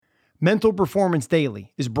Mental Performance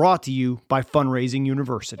Daily is brought to you by Fundraising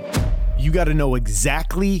University. You got to know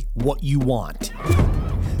exactly what you want.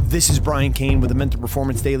 This is Brian Kane with the Mental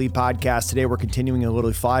Performance Daily podcast. Today we're continuing a little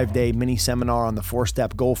 5-day mini seminar on the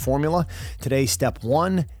 4-step goal formula. Today, step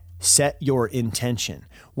 1, set your intention.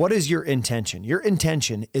 What is your intention? Your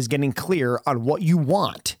intention is getting clear on what you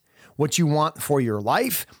want for your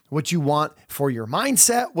life, what you want for your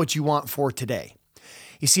mindset, what you want for today.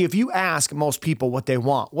 You see, if you ask most people what they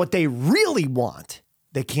really want,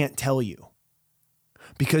 they can't tell you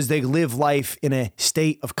because they live life in a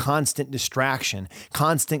state of constant distraction,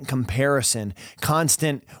 constant comparison,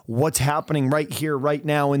 constant what's happening right here, right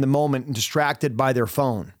now in the moment, and distracted by their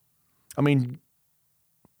phone. I mean,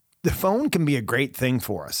 the phone can be a great thing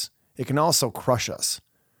for us. It can also crush us.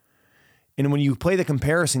 And when you play the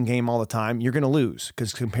comparison game all the time, you're going to lose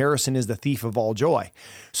because comparison is the thief of all joy.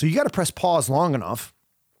 So you got to press pause long enough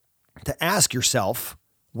to ask yourself,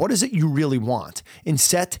 what is it you really want? And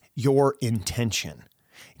set your intention.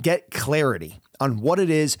 Get clarity on what it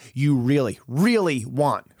is you really, really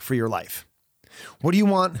want for your life. What do you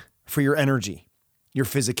want for your energy, your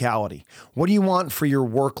physicality? What do you want for your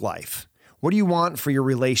work life? What do you want for your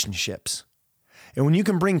relationships? And when you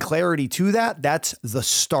can bring clarity to that, that's the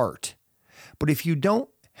start. But if you don't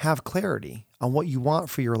have clarity on what you want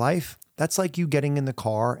for your life, that's like you getting in the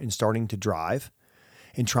car and starting to drive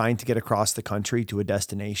and trying to get across the country to a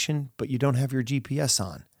destination, but you don't have your GPS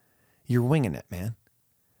on. You're winging it, man.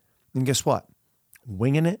 And guess what?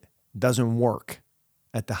 Winging it doesn't work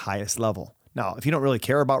at the highest level. Now, if you don't really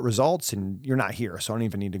care about results, and you're not here, so I don't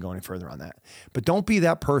even need to go any further on that. But don't be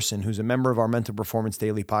that person who's a member of our Mental Performance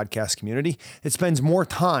Daily podcast community that spends more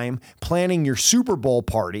time planning your Super Bowl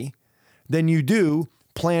party than you do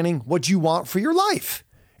planning what you want for your life.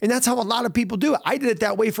 And that's how a lot of people do it. I did it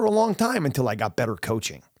that way for a long time until I got better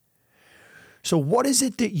coaching. So what is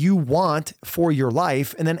it that you want for your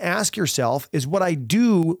life? And then ask yourself, is what I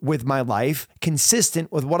do with my life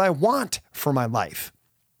consistent with what I want for my life?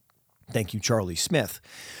 Thank you, Charlie Smith.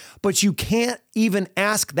 But you can't even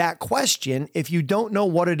ask that question if you don't know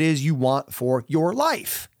what it is you want for your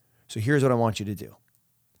life. So here's what I want you to do.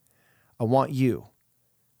 I want you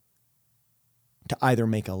to either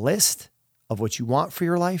make a list of what you want for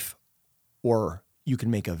your life, or you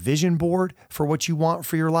can make a vision board for what you want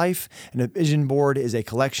for your life. And a vision board is a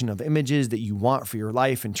collection of images that you want for your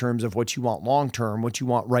life in terms of what you want long-term, what you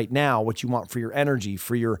want right now, what you want for your energy,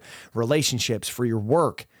 for your relationships, for your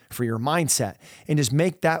work, for your mindset. And just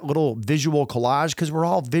make that little visual collage, because we're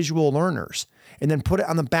all visual learners. And then put it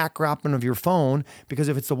on the backdrop of your phone, because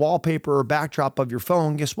if it's the wallpaper or backdrop of your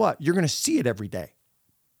phone, guess what? You're going to see it every day.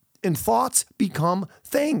 And thoughts become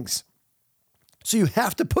things. So you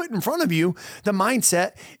have to put in front of you the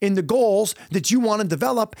mindset and the goals that you want to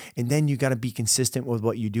develop. And then you got to be consistent with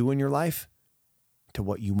what you do in your life to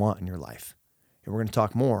what you want in your life. And we're going to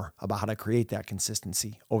talk more about how to create that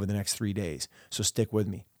consistency over the next 3 days. So stick with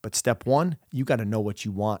me. But step 1, you got to know what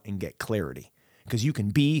you want and get clarity. Because you can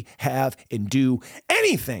be, have, and do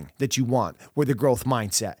anything that you want with a growth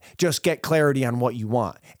mindset. Just get clarity on what you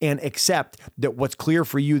want and accept that what's clear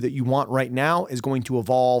for you that you want right now is going to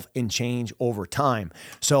evolve and change over time.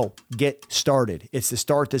 So get started. It's the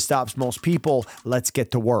start that stops most people. Let's get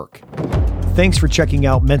to work. Thanks for checking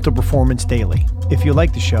out Mental Performance Daily. If you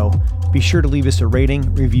like the show, be sure to leave us a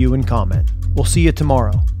rating, review, and comment. We'll see you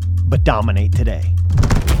tomorrow, but dominate today.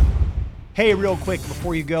 Hey, real quick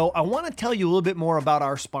before you go, I want to tell you a little bit more about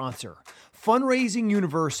our sponsor. Fundraising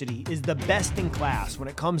University is the best in class when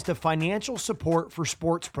it comes to financial support for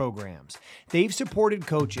sports programs. They've supported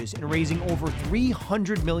coaches in raising over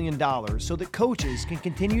 $300 million so that coaches can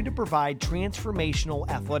continue to provide transformational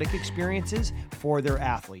athletic experiences for their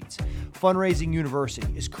athletes. Fundraising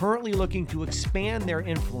University is currently looking to expand their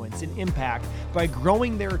influence and impact by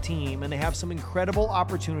growing their team, and they have some incredible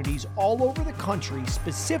opportunities all over the country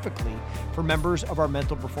specifically for members of our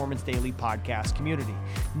Mental Performance Daily podcast community.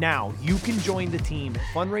 Now, you can join the team at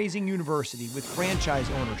Fundraising University with franchise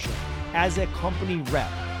ownership as a company rep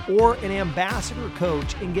or an ambassador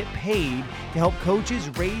coach and get paid to help coaches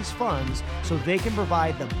raise funds so they can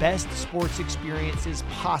provide the best sports experiences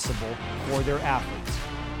possible for their athletes.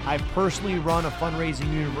 I've personally run a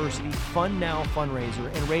Fundraising University Fund Now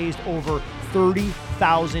fundraiser and raised over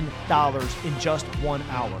 $30,000 in just 1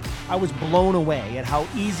 hour. I was blown away at how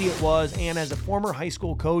easy it was, and as a former high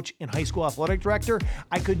school coach and high school athletic director,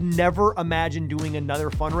 I could never imagine doing another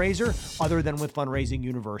fundraiser other than with Fundraising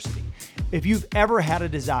University. If you've ever had a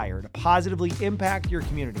desire to positively impact your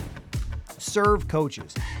community, serve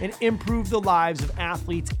coaches, and improve the lives of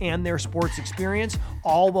athletes and their sports experience,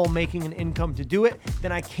 all while making an income to do it,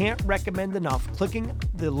 then I can't recommend enough clicking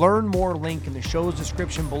the Learn More link in the show's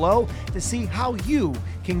description below to see how you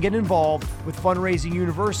can get involved with Fundraising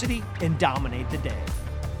University and dominate the day.